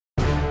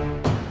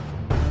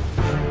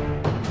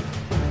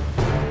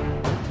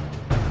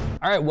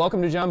All right,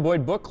 welcome to John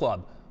Boyd Book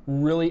Club.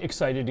 Really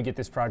excited to get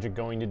this project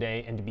going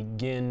today and to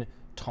begin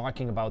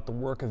talking about the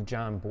work of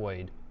John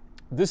Boyd.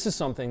 This is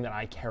something that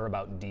I care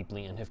about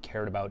deeply and have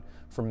cared about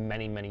for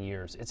many, many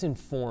years. It's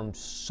informed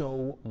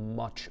so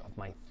much of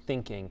my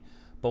thinking,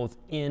 both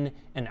in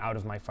and out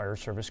of my fire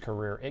service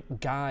career. It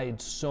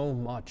guides so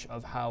much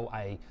of how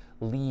I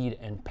lead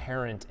and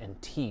parent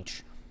and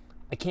teach.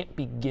 I can't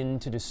begin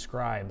to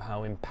describe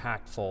how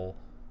impactful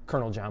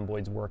Colonel John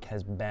Boyd's work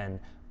has been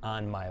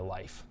on my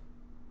life.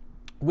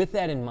 With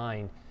that in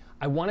mind,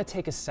 I want to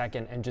take a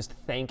second and just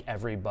thank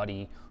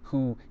everybody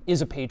who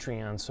is a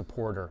Patreon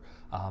supporter.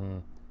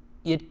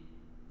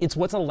 It's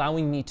what's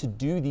allowing me to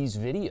do these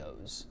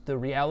videos. The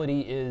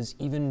reality is,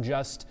 even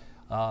just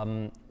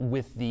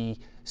with the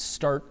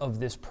start of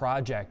this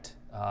project,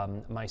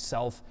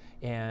 myself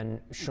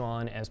and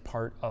Sean, as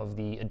part of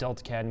the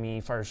Adult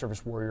Academy Fire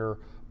Service Warrior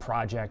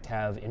project,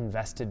 have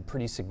invested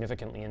pretty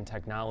significantly in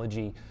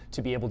technology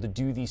to be able to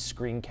do these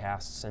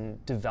screencasts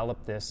and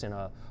develop this in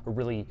a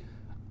really,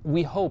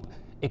 we hope,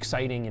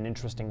 exciting and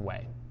interesting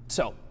way.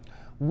 So,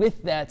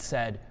 with that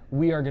said,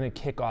 we are going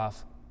to kick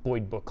off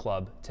Boyd Book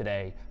Club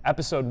today.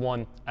 Episode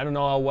 1, I don't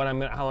know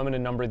how I'm going to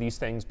number these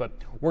things, but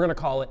we're going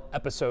to call it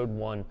Episode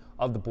 1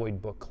 of the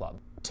Boyd Book Club.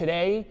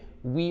 Today,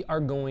 we are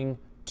going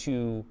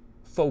to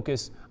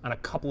focus on a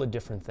couple of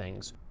different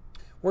things.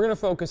 We're going to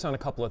focus on a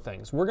couple of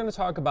things. We're going to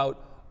talk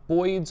about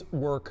Boyd's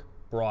work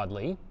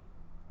broadly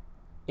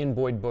in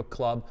Boyd Book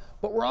Club,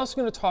 but we're also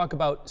going to talk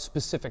about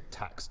specific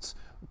texts.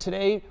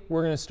 Today,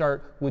 we're going to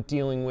start with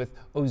dealing with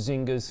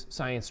Osinga's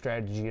Science,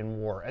 Strategy, and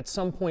War. At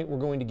some point, we're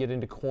going to get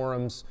into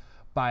Quorum's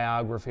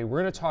biography.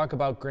 We're going to talk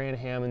about Grant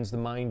Hammond's The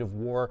Mind of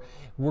War.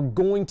 We're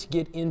going to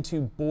get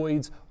into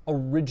Boyd's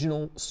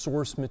original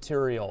source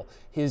material,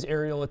 his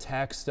aerial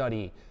attack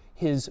study,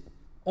 his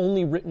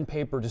only written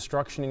paper,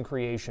 Destruction and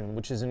Creation,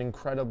 which is an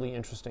incredibly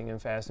interesting and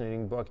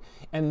fascinating book,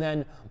 and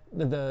then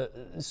the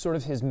sort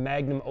of his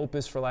magnum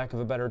opus, for lack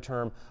of a better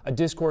term, A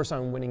Discourse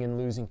on Winning and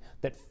Losing,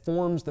 that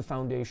forms the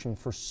foundation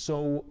for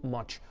so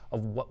much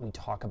of what we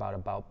talk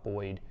about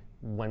Boyd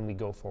when we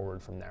go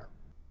forward from there.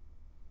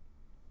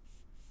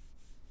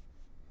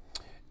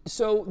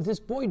 So this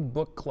Boyd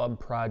Book Club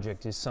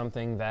project is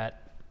something that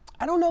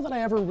I don't know that I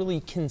ever really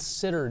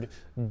considered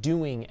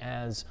doing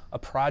as a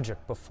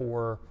project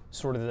before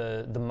sort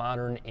of the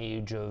modern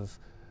age of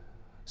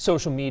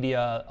social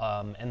media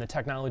and the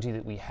technology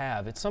that we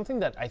have. It's something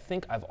that I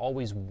think I've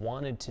always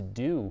wanted to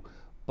do,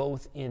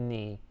 both in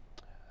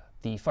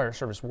the fire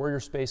service warrior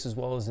space as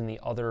well as in the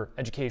other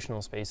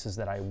educational spaces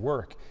that I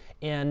work.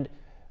 And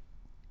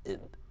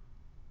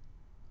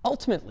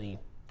ultimately,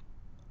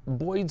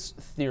 Boyd's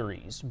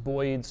theories,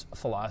 Boyd's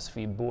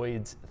philosophy,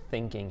 Boyd's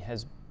thinking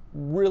has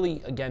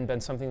really, again,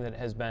 been something that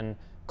has been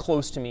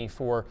close to me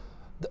for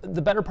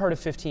the better part of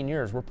 15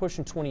 years. We're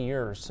pushing 20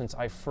 years since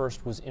I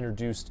first was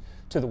introduced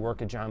to the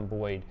work of John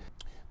Boyd.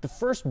 The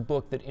first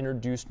book that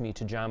introduced me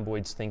to John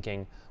Boyd's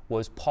thinking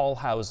was Paul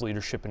Howe's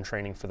Leadership and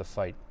Training for the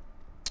Fight.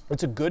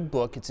 It's a good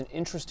book, it's an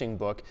interesting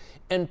book,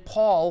 and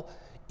Paul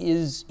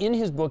is, in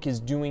his book, is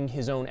doing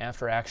his own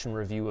after-action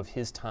review of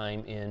his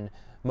time in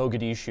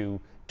Mogadishu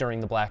during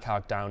the Black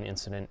Hawk Down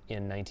incident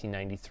in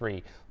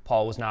 1993.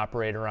 Paul was an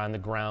operator on the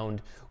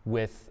ground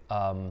with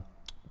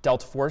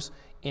Delta Force,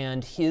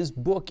 and his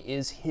book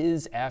is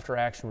his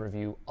after-action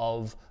review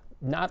of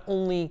not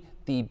only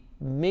the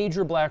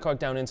major Black Hawk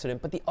Down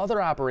incident, but the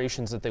other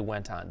operations that they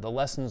went on, the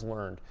lessons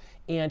learned.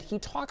 And he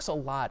talks a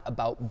lot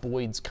about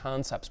Boyd's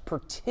concepts,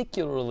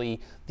 particularly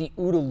the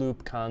OODA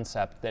loop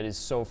concept that is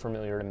so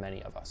familiar to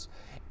many of us.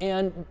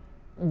 And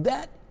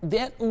that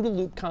OODA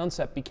loop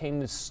concept became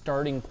the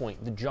starting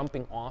point, the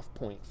jumping off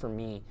point for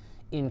me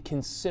in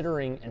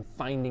considering and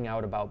finding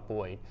out about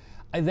Boyd.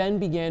 I then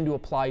began to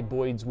apply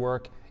Boyd's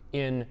work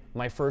in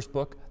my first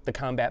book, The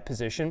Combat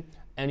Position.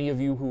 Any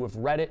of you who have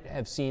read it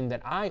have seen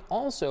that I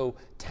also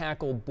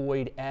tackle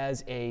Boyd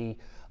as a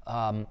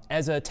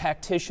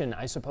tactician,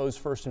 I suppose,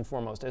 first and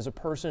foremost, as a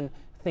person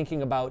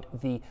thinking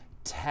about the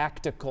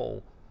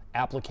tactical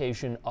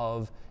application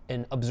of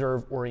an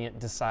observe, orient,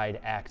 decide,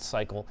 act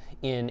cycle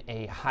in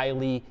a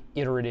highly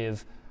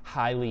iterative,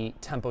 highly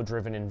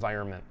tempo-driven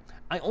environment.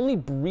 I only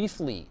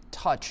briefly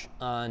touch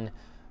on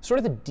sort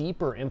of the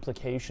deeper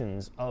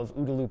implications of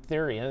OODA loop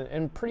theory,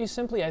 and pretty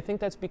simply, I think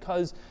that's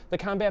because The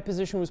Combat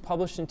Position was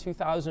published in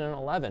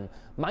 2011.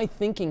 My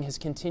thinking has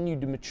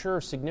continued to mature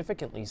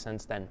significantly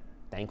since then,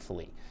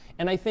 thankfully.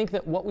 And I think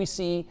that what we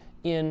see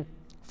in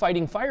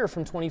Fighting Fire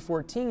from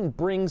 2014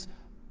 brings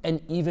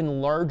an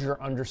even larger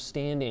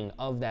understanding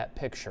of that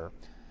picture.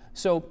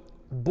 So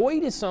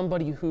Boyd is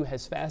somebody who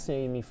has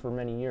fascinated me for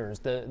many years.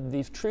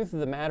 The truth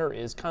of the matter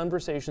is,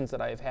 conversations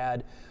that I've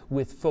had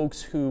with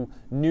folks who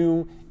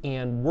knew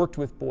and worked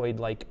with Boyd,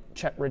 like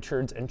Chet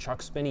Richards and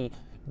Chuck Spinney,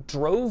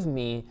 drove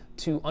me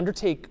to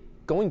undertake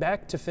going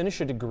back to finish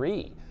a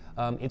degree.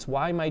 It's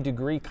why my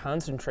degree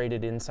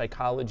concentrated in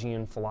psychology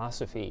and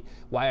philosophy,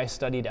 why I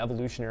studied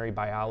evolutionary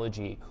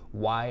biology,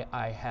 why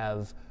I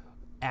have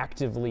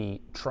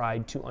actively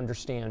tried to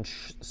understand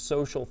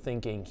social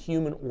thinking,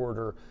 human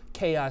order,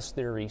 chaos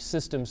theory,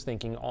 systems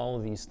thinking, all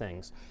of these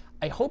things.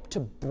 I hope to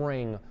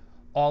bring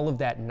all of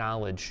that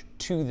knowledge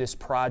to this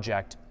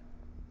project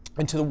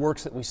and to the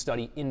works that we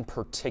study in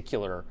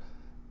particular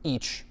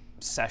each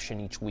session,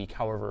 each week,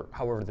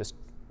 however this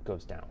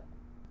goes down.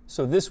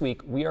 So this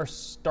week we are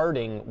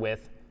starting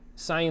with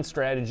Science,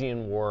 Strategy,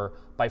 and War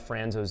by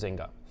Frans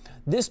Osinga.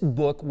 This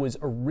book was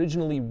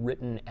originally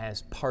written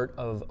as part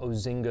of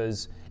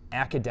Osinga's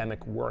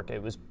academic work.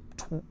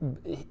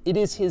 It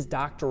is his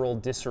doctoral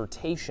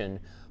dissertation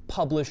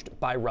published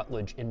by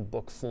Routledge in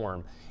book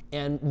form.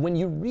 And when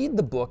you read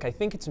the book, I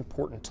think it's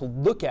important to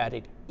look at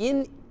it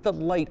in the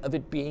light of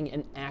it being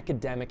an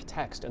academic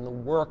text and the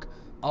work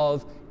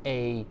of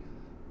an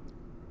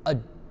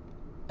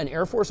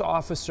Air Force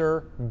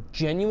officer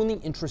genuinely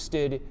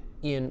interested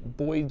in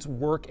Boyd's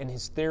work and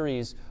his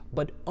theories,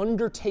 but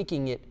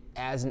undertaking it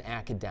as an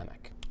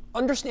academic.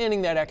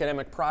 Understanding that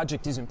academic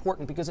project is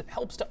important because it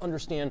helps to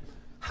understand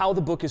how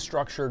the book is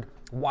structured,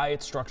 why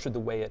it's structured the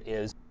way it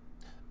is.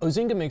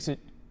 Osinga makes it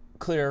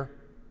clear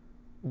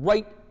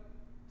right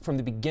from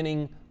the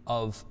beginning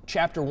of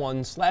chapter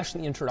 1 / the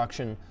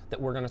introduction that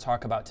we're going to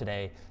talk about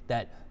today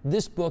that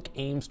this book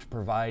aims to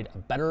provide a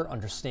better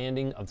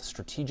understanding of the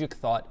strategic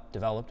thought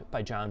developed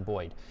by John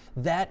Boyd.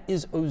 That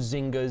is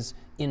Osinga's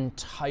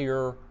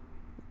entire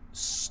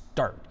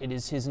start. It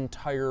is his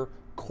entire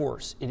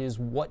course. It is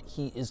what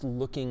he is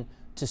looking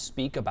to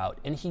speak about.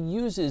 And he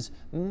uses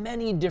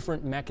many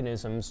different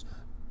mechanisms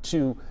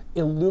to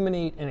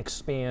illuminate and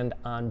expand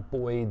on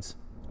Boyd's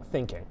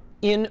thinking.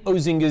 In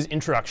Osinga's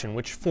introduction,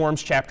 which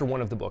forms chapter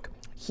 1 of the book,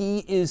 he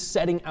is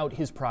setting out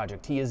his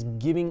project. He is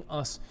giving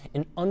us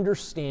an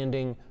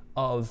understanding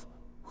of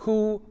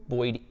who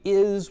Boyd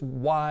is,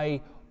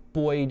 why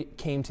Boyd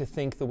came to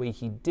think the way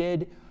he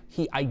did.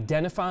 He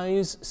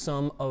identifies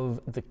some of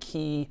the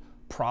key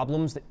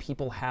problems that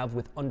people have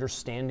with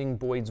understanding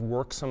Boyd's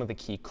work, some of the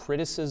key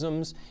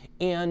criticisms,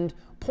 and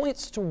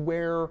points to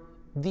where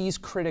these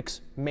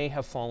critics may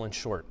have fallen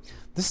short.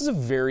 This is a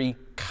very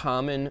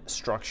common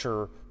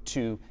structure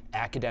to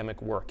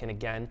academic work. And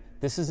again,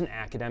 this is an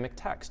academic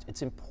text.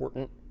 It's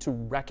important to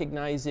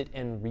recognize it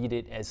and read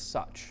it as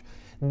such.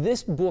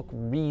 This book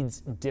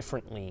reads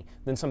differently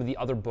than some of the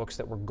other books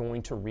that we're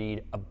going to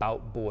read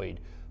about Boyd,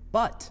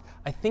 but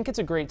I think it's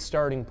a great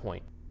starting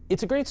point.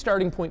 It's a great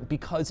starting point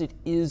because it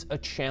is a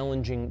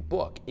challenging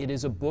book. It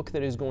is a book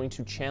that is going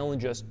to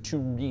challenge us to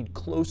read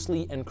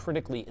closely and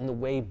critically in the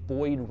way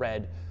Boyd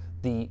read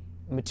the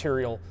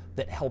material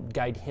that helped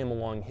guide him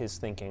along his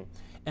thinking.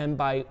 And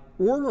by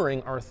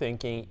ordering our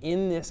thinking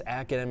in this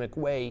academic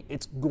way,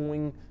 it's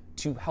going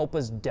to help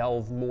us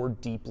delve more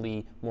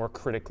deeply, more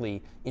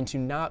critically into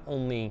not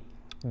only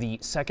the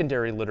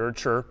secondary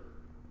literature,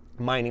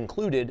 mine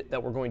included,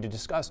 that we're going to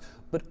discuss,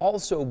 but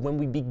also when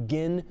we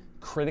begin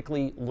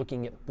critically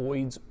looking at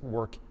Boyd's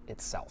work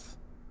itself.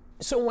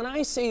 So when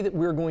I say that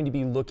we're going to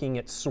be looking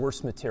at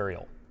source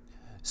material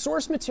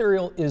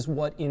is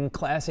what in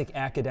classic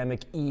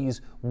academic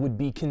ease would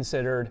be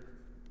considered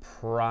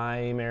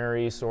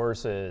primary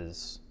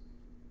sources.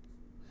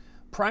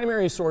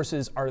 Primary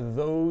sources are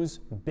those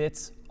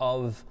bits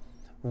of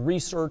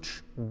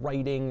research,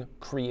 writing,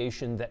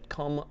 creation that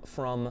come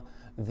from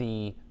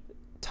the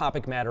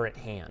topic matter at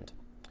hand.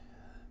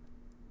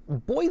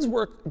 Boyd's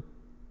work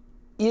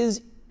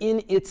is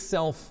in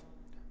itself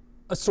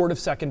a sort of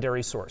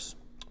secondary source.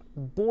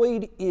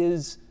 Boyd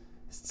is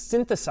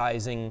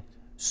synthesizing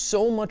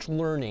so much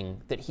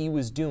learning that he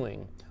was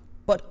doing,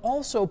 but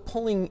also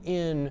pulling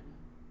in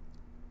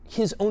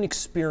his own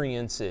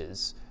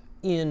experiences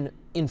in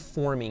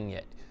informing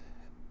it.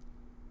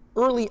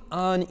 Early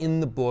on in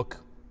the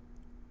book,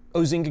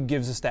 Osinga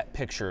gives us that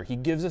picture. He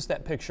gives us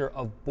that picture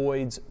of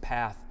Boyd's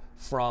path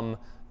from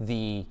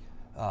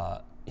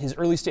his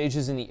early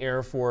stages in the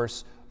Air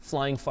Force,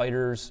 flying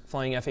fighters,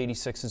 flying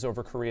F-86s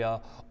over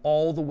Korea,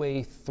 all the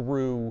way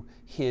through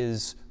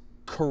his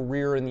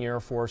career in the Air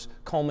Force,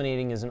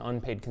 culminating as an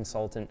unpaid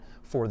consultant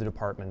for the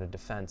Department of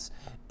Defense.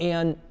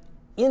 And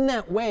in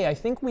that way, I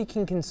think we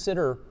can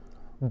consider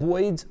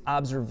Boyd's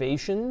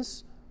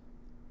observations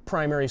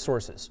primary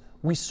sources.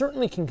 We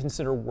certainly can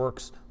consider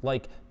works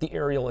like the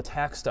Aerial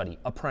Attack Study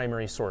a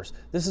primary source.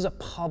 This is a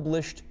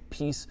published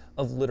piece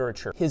of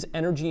literature. His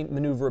energy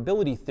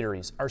maneuverability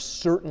theories are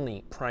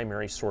certainly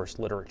primary source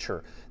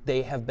literature.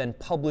 They have been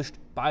published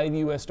by the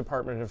U.S.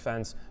 Department of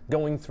Defense,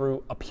 going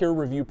through a peer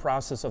review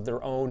process of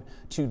their own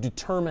to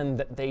determine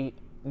that they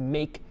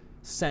make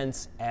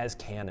sense as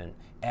canon,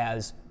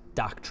 as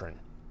doctrine.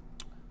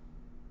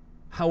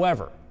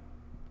 However,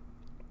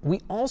 we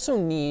also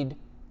need,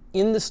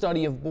 in the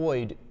study of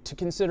Boyd, to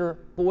consider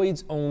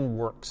Boyd's own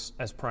works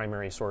as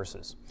primary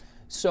sources.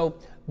 So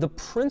the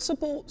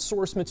principal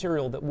source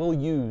material that we'll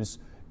use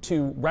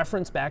to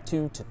reference back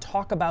to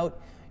talk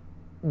about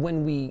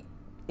when we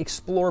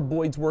explore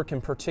Boyd's work in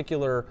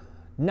particular,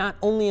 not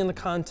only in the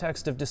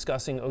context of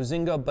discussing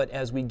Osinga, but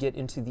as we get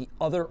into the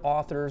other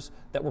authors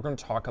that we're going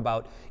to talk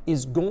about,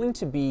 is going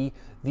to be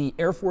the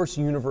Air Force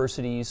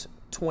University's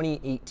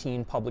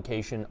 2018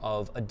 publication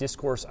of A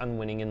Discourse on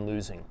Winning and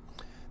Losing.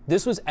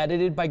 This was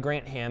edited by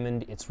Grant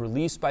Hammond, it's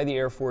released by the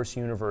Air Force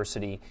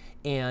University,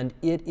 and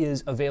it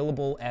is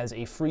available as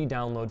a free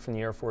download from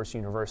the Air Force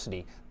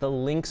University. The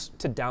links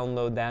to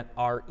download that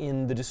are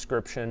in the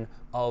description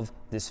of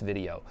this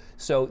video.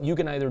 So you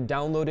can either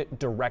download it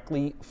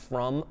directly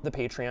from the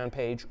Patreon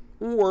page,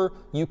 or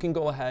you can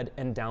go ahead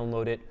and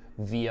download it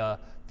via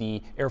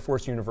the Air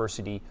Force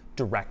University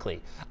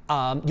directly.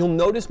 You'll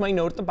notice my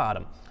note at the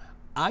bottom.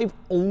 I've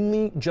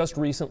only just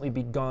recently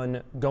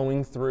begun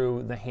going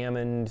through the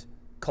Hammond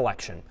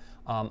collection.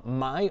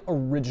 My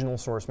original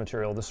source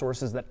material, the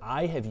sources that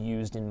I have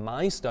used in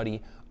my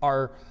study,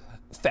 are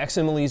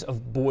facsimiles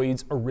of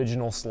Boyd's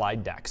original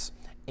slide decks.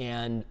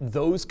 And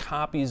those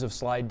copies of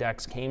slide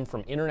decks came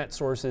from internet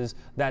sources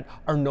that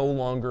are no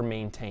longer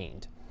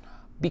maintained.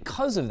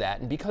 Because of that,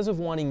 and because of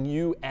wanting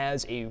you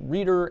as a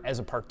reader, as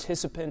a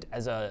participant,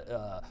 as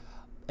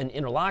an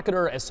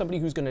interlocutor, as somebody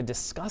who's going to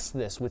discuss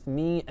this with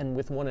me and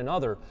with one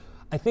another,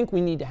 I think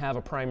we need to have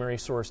a primary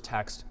source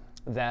text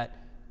that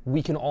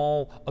we can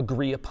all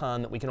agree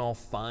upon, that we can all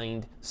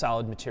find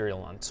solid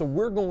material on. So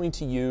we're going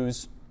to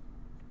use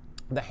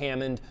the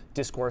Hammond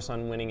Discourse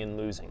on Winning and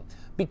Losing,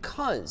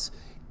 because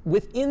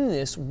within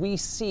this we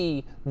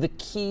see the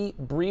key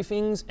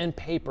briefings and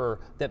paper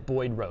that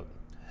Boyd wrote.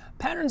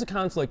 Patterns of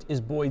Conflict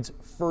is Boyd's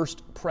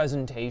first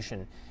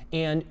presentation,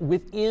 and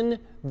within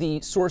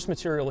the source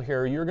material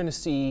here you're going to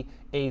see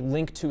a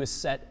link to a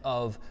set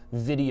of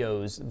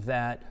videos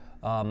that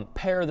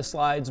pair the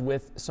slides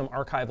with some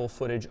archival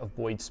footage of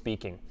Boyd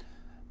speaking.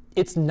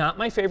 It's not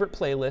my favorite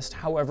playlist,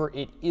 however,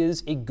 it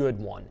is a good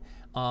one.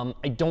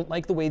 I don't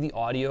like the way the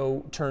audio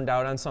turned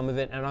out on some of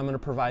it, and I'm going to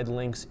provide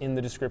links in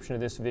the description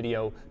of this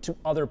video to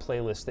other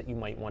playlists that you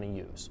might want to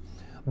use.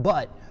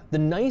 But the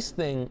nice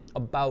thing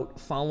about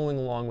following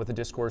along with the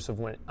Discourse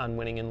on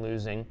Winning and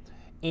Losing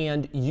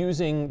and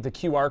using the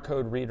QR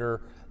code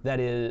reader that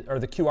is, or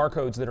the QR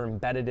codes that are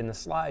embedded in the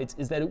slides,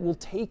 is that it will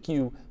take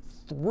you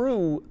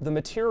through the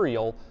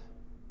material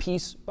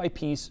piece by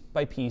piece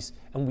by piece,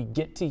 and we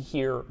get to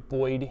hear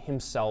Boyd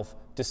himself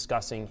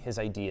discussing his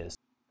ideas.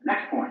 The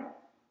next point,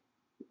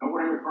 know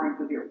what I'm referring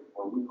to here,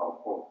 what we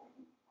call quote.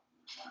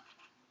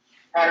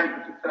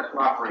 Patterns of successful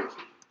operations.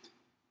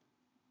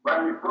 What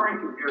I'm referring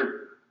to here is,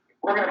 if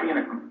we're going to be in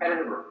a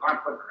competitive or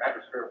conflict or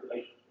adversarial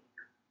relationship,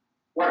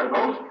 what are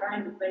those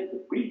kinds of things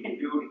that we can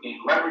do to gain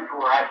leverage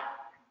over action?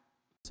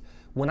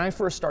 When I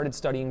first started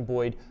studying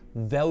Boyd,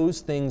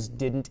 those things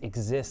didn't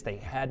exist. They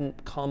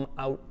hadn't come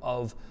out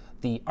of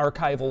the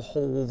archival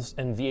holes,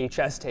 and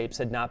VHS tapes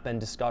had not been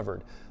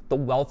discovered. The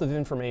wealth of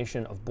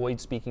information of Boyd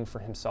speaking for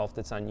himself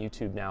that's on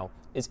YouTube now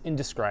is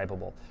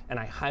indescribable, and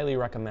I highly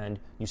recommend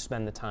you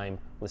spend the time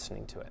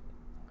listening to it.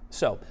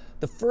 So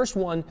the first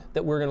one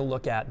that we're going to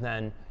look at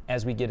then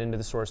as we get into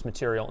the source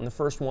material, and the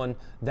first one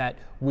that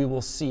we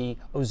will see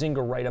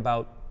Osinga write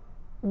about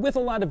with a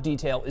lot of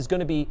detail, is going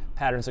to be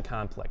Patterns of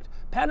Conflict.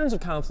 Patterns of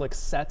Conflict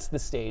sets the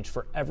stage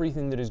for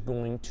everything that is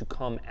going to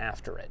come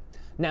after it.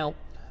 Now,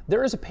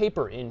 there is a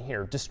paper in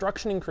here,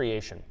 Destruction and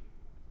Creation.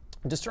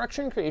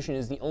 Destruction and Creation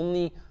is the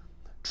only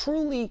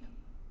truly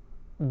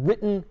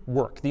written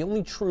work, the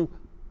only true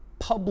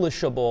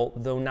publishable,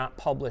 though not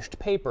published,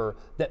 paper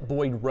that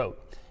Boyd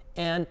wrote.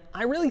 And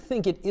I really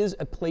think it is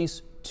a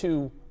place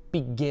to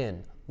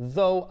begin,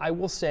 though I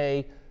will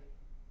say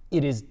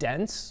it is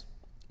dense,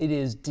 it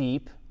is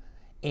deep,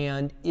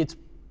 and it's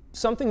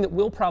something that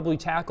we'll probably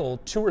tackle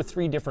 2 or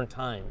 3 different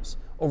times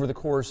over the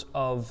course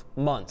of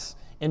months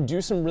and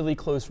do some really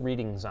close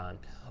readings on.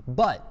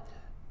 But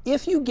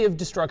if you give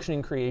Destruction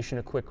and Creation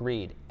a quick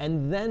read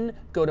and then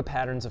go to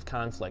Patterns of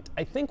Conflict,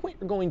 I think what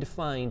you're going to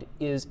find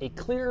is a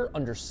clear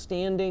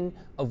understanding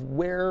of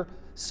where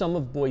some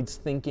of Boyd's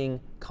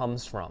thinking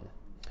comes from.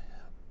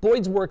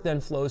 Boyd's work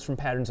then flows from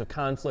Patterns of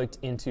Conflict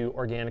into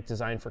Organic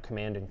Design for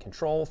Command and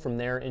Control, from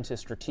there into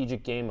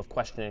Strategic Game of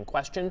Question and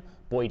Question.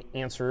 Boyd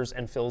answers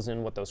and fills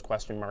in what those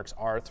question marks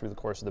are through the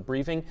course of the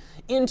briefing,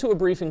 into a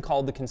briefing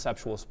called The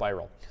Conceptual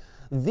Spiral.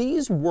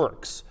 These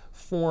works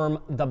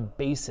form the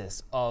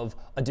basis of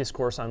A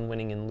Discourse on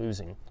Winning and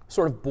Losing,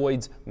 sort of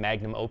Boyd's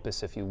magnum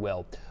opus, if you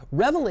will.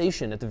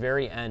 Revelation at the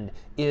very end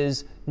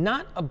is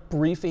not a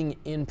briefing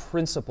in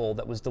principle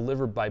that was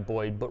delivered by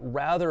Boyd, but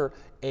rather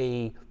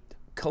a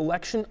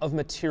collection of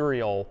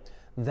material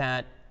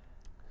that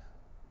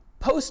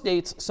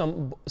postdates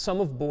some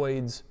of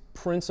Boyd's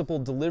principal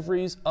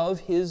deliveries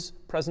of his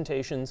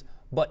presentations,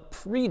 but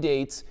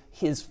predates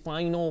his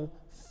final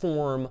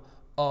form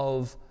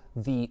of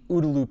the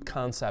OODA loop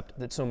concept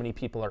that so many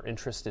people are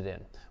interested in,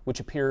 which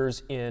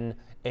appears in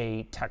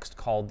a text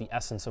called The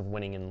Essence of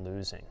Winning and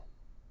Losing.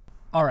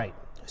 All right,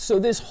 so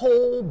this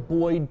whole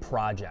Boyd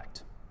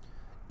project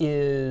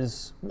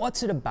is,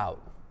 what's it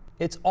about?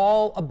 It's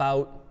all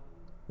about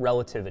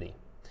relativity.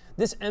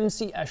 This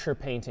M.C. Escher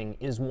painting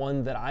is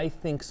one that I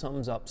think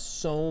sums up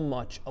so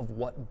much of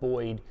what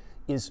Boyd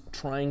is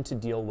trying to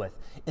deal with.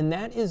 And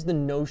that is the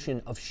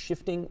notion of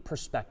shifting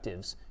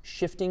perspectives,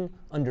 shifting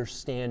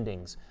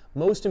understandings.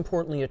 Most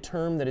importantly, a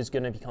term that is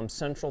going to become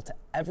central to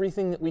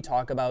everything that we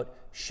talk about,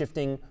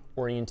 shifting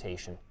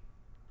orientation.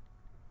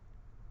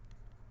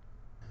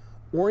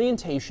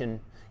 Orientation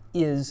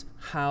is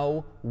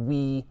how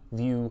we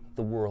view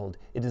the world.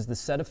 It is the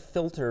set of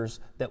filters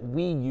that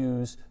we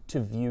use to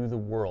view the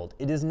world.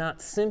 It is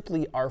not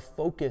simply our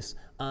focus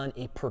on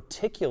a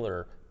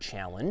particular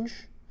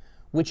challenge,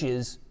 which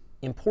is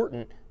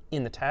important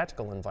in the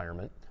tactical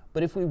environment,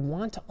 but if we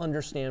want to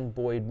understand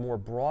Boyd more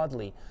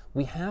broadly,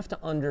 we have to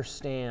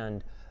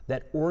understand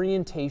that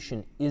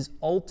orientation is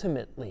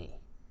ultimately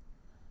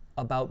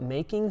about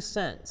making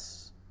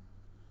sense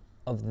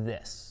of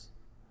this,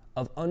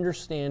 of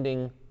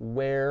understanding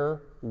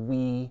where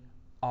we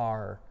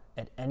are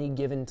at any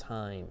given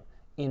time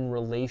in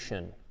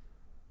relation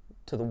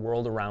to the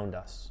world around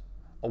us,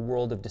 a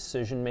world of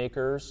decision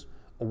makers,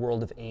 a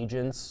world of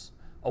agents,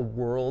 a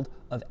world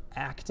of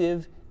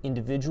active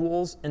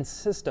individuals and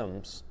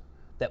systems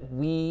that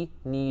we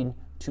need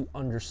to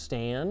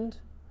understand,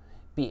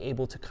 be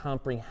able to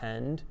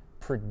comprehend,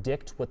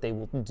 predict what they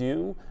will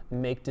do,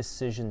 make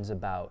decisions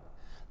about.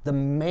 The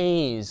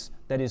maze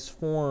that is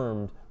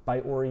formed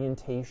by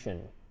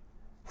orientation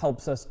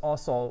helps us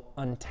also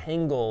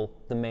untangle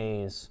the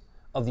maze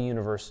of the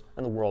universe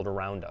and the world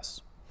around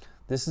us.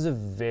 This is a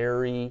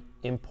very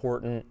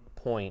important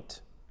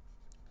point.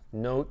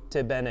 Note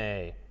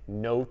bene,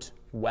 note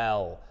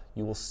well.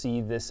 You will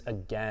see this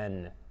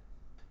again.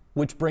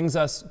 Which brings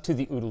us to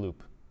the OODA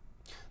loop,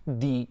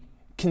 the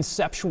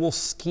conceptual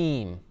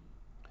scheme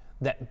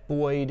that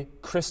Boyd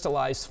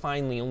crystallized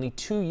finally only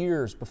 2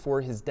 years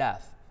before his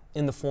death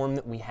in the form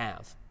that we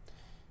have.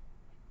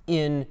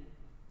 In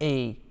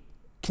a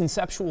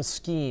conceptual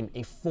scheme,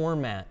 a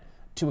format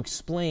to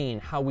explain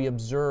how we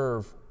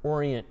observe,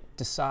 orient,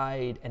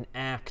 decide, and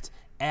act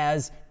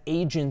as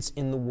agents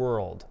in the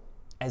world,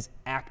 as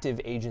active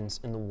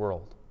agents in the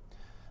world.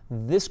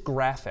 This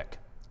graphic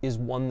is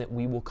one that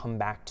we will come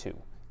back to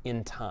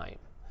in time.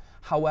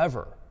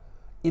 However,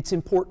 it's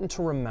important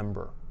to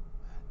remember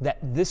that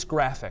this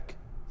graphic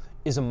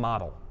is a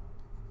model.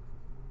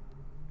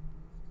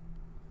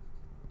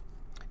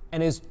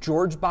 And as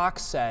George Bach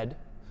said,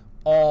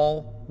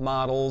 all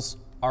models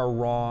are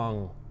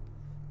wrong.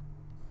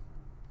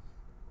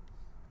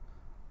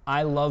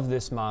 I love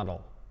this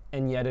model,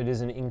 and yet it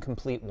is an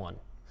incomplete one.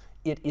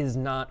 It is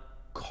not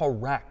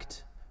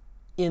correct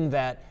in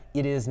that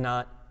it is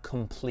not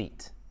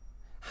complete.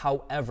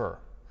 However,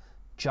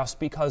 just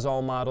because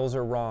all models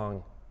are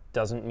wrong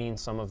doesn't mean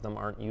some of them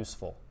aren't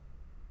useful.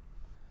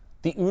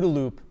 The OODA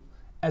loop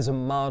as a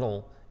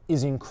model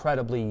is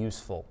incredibly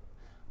useful,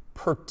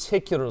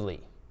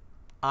 particularly,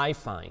 I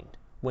find,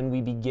 when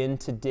we begin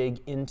to dig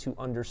into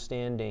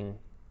understanding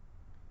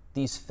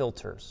these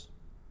filters,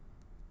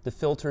 the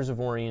filters of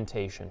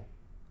orientation,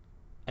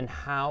 and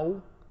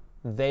how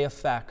they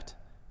affect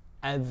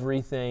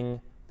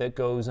everything that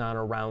goes on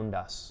around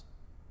us.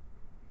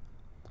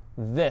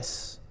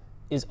 This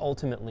is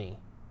ultimately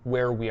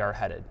where we are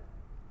headed,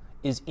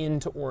 is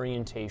into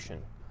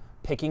orientation,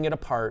 picking it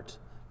apart,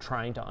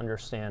 trying to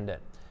understand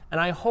it.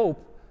 And I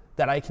hope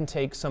that I can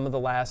take some of the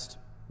last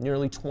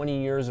nearly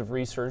 20 years of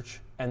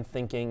research and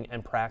thinking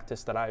and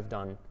practice that I've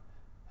done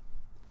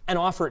and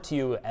offer it to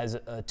you as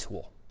a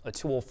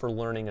tool for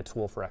learning, a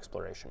tool for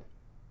exploration.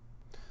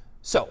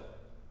 So,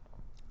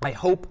 I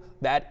hope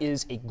that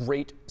is a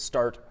great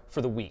start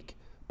for the week.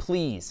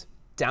 Please,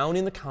 down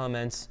in the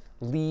comments,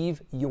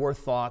 leave your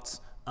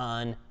thoughts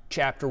on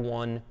Chapter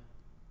 1,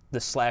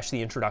 the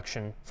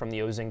introduction from the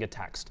Osinga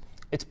text.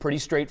 It's pretty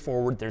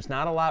straightforward. There's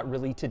not a lot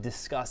really to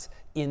discuss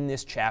in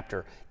this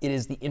chapter. It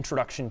is the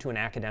introduction to an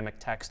academic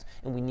text,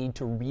 and we need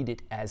to read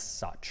it as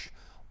such.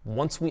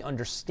 Once we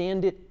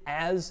understand it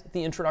as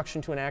the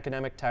introduction to an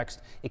academic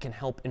text, it can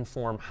help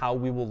inform how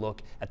we will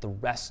look at the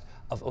rest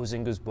of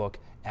Osinga's book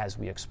as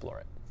we explore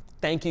it.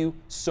 Thank you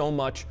so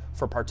much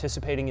for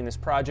participating in this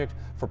project,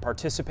 for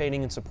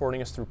participating and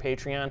supporting us through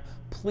Patreon.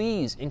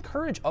 Please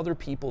encourage other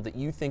people that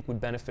you think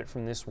would benefit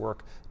from this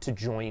work to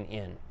join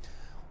in.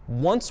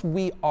 Once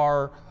we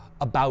are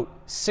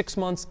about 6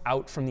 months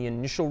out from the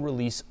initial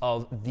release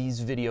of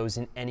these videos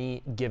in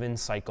any given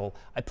cycle,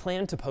 I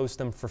plan to post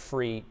them for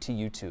free to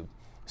YouTube.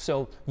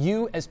 So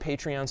you as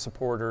Patreon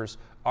supporters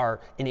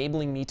are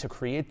enabling me to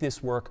create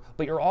this work,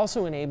 but you're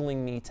also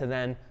enabling me to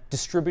then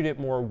distribute it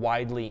more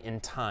widely in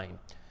time.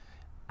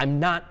 I'm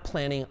not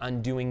planning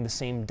on doing the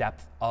same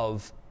depth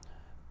of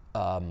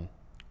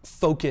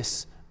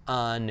focus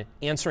on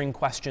answering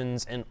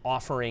questions and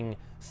offering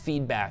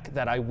feedback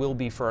that I will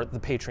be for the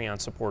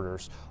Patreon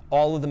supporters.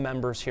 All of the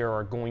members here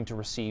are going to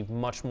receive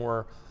much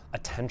more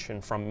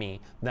attention from me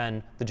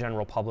than the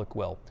general public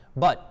will.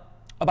 But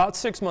about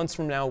 6 months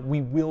from now, we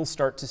will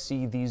start to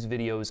see these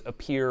videos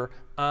appear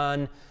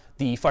on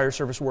the Fire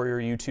Service Warrior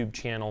YouTube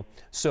channel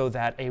so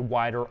that a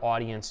wider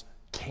audience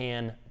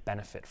can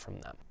benefit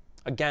from them.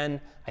 Again,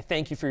 I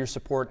thank you for your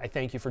support. I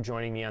thank you for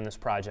joining me on this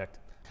project.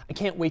 I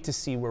can't wait to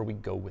see where we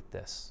go with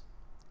this.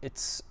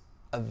 It's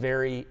a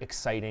very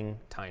exciting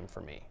time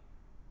for me,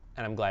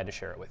 and I'm glad to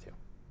share it with you.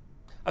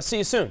 I'll see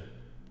you soon.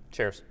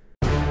 Cheers.